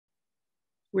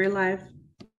We're live.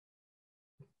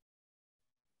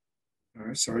 All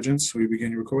right, sergeants, will you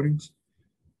begin your recordings?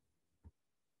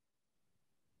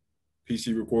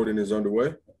 PC recording is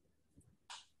underway.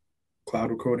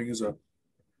 Cloud recording is up.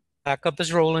 Backup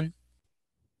is rolling.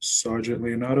 Sergeant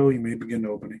Leonardo, you may begin the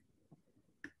opening.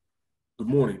 Good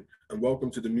morning, and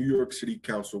welcome to the New York City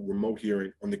Council remote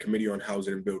hearing on the Committee on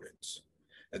Housing and Buildings.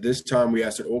 At this time, we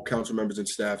ask that all council members and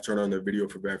staff turn on their video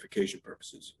for verification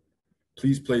purposes.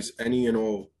 Please place any and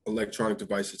all electronic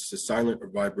devices to silent or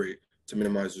vibrate to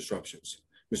minimize disruptions.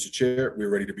 Mr. Chair, we're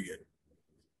ready to begin.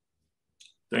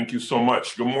 Thank you so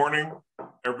much. Good morning,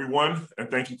 everyone,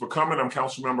 and thank you for coming. I'm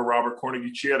Councilmember Robert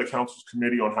Cornegy, Chair of the Council's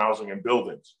Committee on Housing and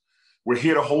Buildings. We're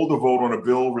here to hold a vote on a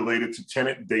bill related to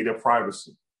tenant data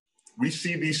privacy. We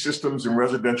see these systems in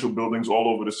residential buildings all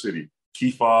over the city,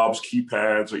 key fobs,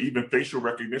 keypads, or even facial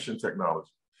recognition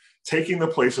technology, taking the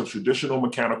place of traditional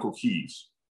mechanical keys.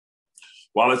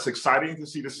 While it's exciting to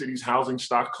see the city's housing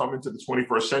stock come into the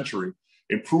 21st century,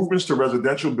 improvements to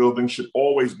residential buildings should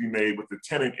always be made with the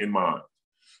tenant in mind.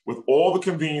 With all the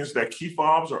convenience that key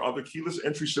fobs or other keyless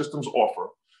entry systems offer,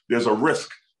 there's a risk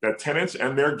that tenants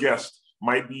and their guests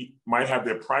might have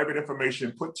their private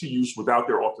information put to use without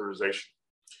their authorization.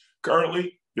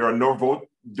 Currently,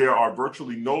 there are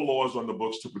virtually no laws on the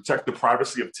books to protect the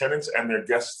privacy of tenants and their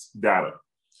guests' data.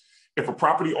 If a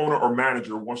property owner or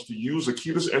manager wants to use a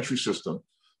keyless entry system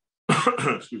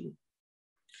excuse me,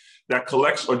 that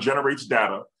collects or generates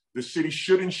data, the city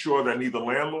should ensure that neither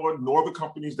landlord nor the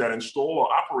companies that install or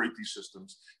operate these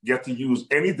systems get to use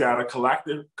any data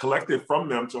collected from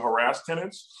them to harass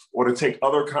tenants or to take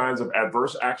other kinds of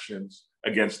adverse actions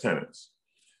against tenants.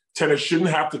 Tenants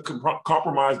shouldn't have to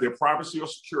compromise their privacy or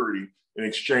security in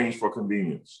exchange for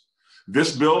convenience.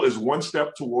 This bill is one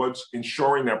step towards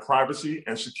ensuring that privacy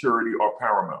and security are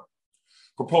paramount.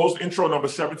 Proposed intro number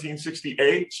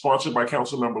 1760A, sponsored by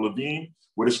Councilmember Levine,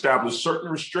 would establish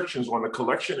certain restrictions on the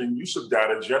collection and use of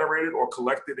data generated or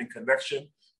collected in connection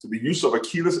to the use of a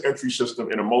keyless entry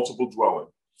system in a multiple dwelling,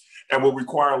 and will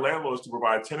require landlords to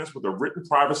provide tenants with a written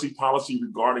privacy policy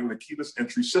regarding the keyless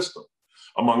entry system.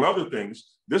 Among other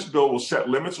things, this bill will set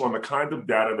limits on the kind of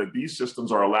data that these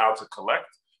systems are allowed to collect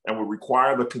and will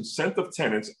require the consent of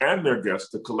tenants and their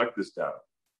guests to collect this data.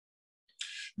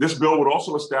 This bill would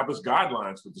also establish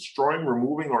guidelines for destroying,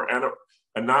 removing, or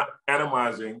not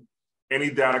anonymizing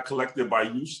any data collected by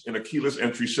use in a keyless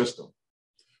entry system.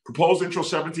 Proposed intro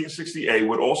 1760A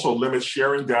would also limit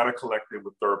sharing data collected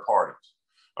with third parties.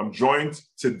 I'm joined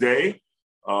today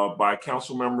by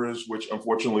council members, which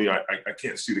unfortunately I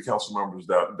can't see the council members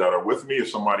that are with me. If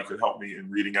somebody could help me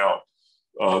in reading out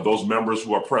those members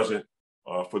who are present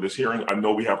for this hearing. I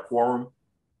know we have quorum.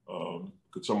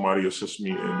 Could somebody assist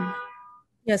me in?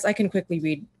 Yes, I can quickly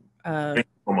read. Thank you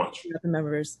so much. The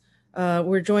members.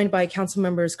 We're joined by council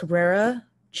members Cabrera,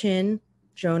 Chin,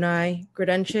 Jonai,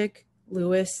 Grodenchik,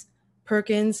 Lewis,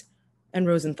 Perkins, and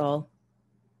Rosenthal.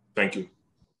 Thank you.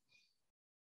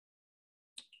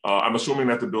 I'm assuming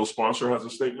that the bill sponsor has a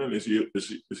statement. Is he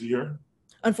here?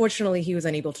 Unfortunately, he was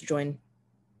unable to join.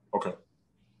 Okay.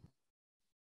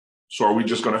 So are we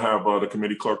just going to have the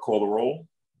committee clerk call the roll?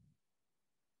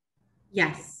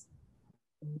 Yes.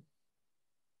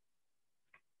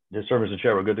 Yes, sir, Mr.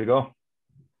 Chair, we're good to go?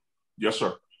 Yes,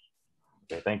 sir.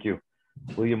 Okay, thank you.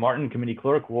 William Martin, committee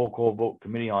clerk, roll call vote,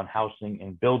 Committee on Housing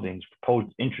and Buildings,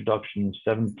 proposed introduction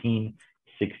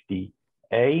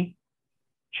 1760A.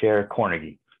 Chair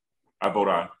Cornegy. I vote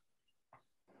aye.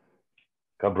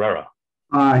 Cabrera.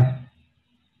 Aye.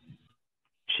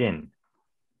 Chin.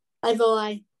 I vote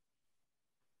aye.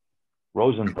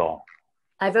 Rosenthal.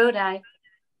 I vote aye.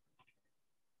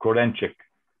 Grodenchik.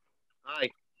 Aye.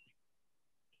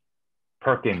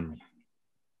 Perkins.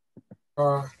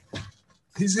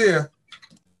 He's here.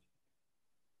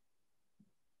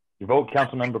 You vote,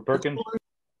 Councilmember Perkins?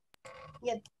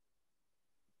 Yes.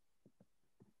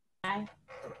 Aye.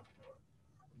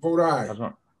 Vote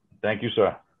aye. Thank you,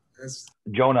 sir. Yes.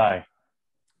 Jonai.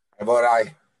 I vote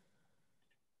aye.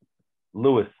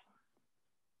 Lewis.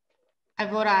 I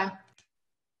vote aye.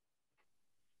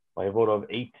 By a vote of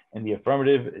 8 in the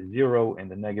affirmative, 0 in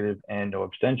the negative, and no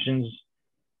abstentions,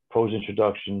 proposed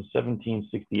introduction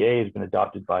 1760A has been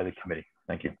adopted by the committee.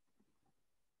 Thank you.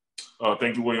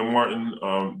 Thank you, William Martin.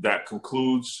 That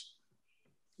concludes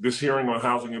this hearing on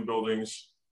housing and buildings.